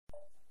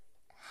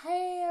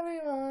Hey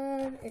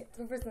everyone, it's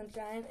River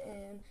Sunshine,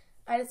 and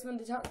I just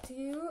wanted to talk to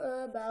you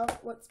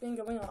about what's been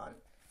going on.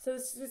 So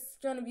it's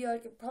just going to be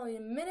like probably a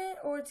minute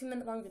or 2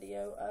 minute long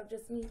video of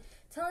just me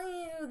telling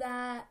you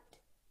that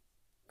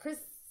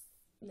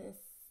Christmas,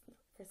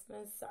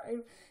 sorry,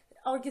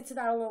 I'll get to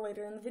that a little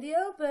later in the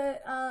video,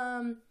 but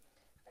I'm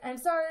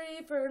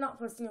sorry for not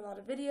posting a lot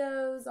of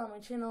videos on my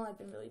channel. I've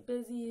been really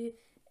busy,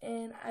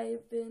 and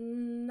I've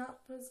been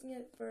not posting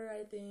it for,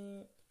 I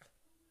think,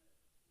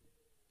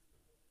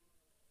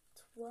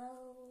 12,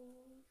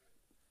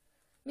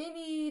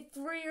 maybe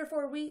 3 or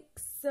 4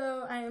 weeks,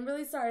 so I am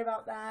really sorry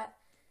about that.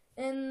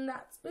 And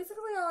that's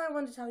basically all I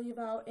wanted to tell you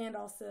about, and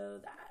also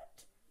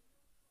that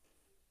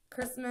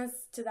Christmas,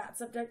 to that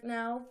subject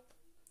now.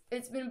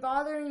 It's been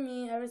bothering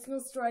me. Every single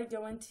store I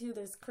go into,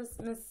 there's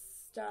Christmas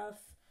stuff.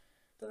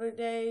 The other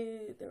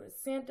day, there was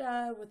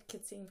Santa with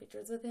kids taking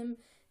pictures with him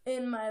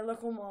in my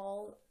local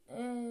mall,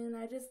 and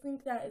I just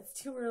think that it's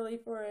too early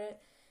for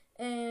it.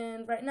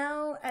 And right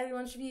now,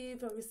 everyone should be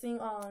focusing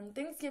on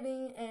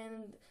Thanksgiving,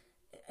 and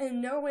in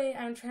no way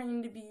I'm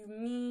trying to be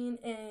mean,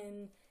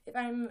 and if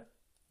I'm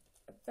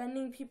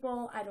offending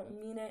people, I don't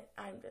mean it.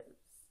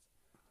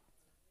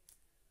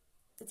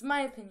 It's my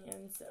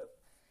opinion, so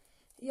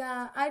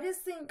yeah, I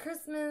just think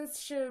Christmas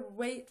should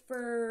wait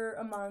for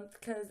a month,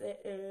 because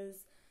it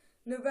is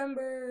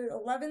November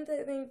 11th,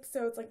 I think,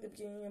 so it's like the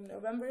beginning of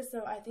November,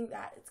 so I think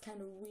that it's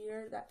kind of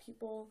weird that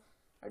people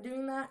are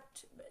doing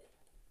that,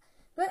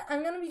 but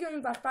I'm going to be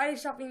going Black Friday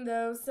shopping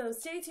though, so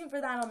stay tuned for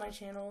that on my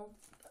channel.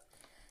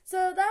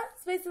 So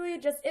that's basically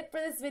just it for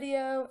this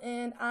video,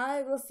 and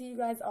I will see you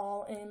guys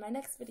all in my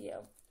next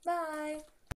video. Bye!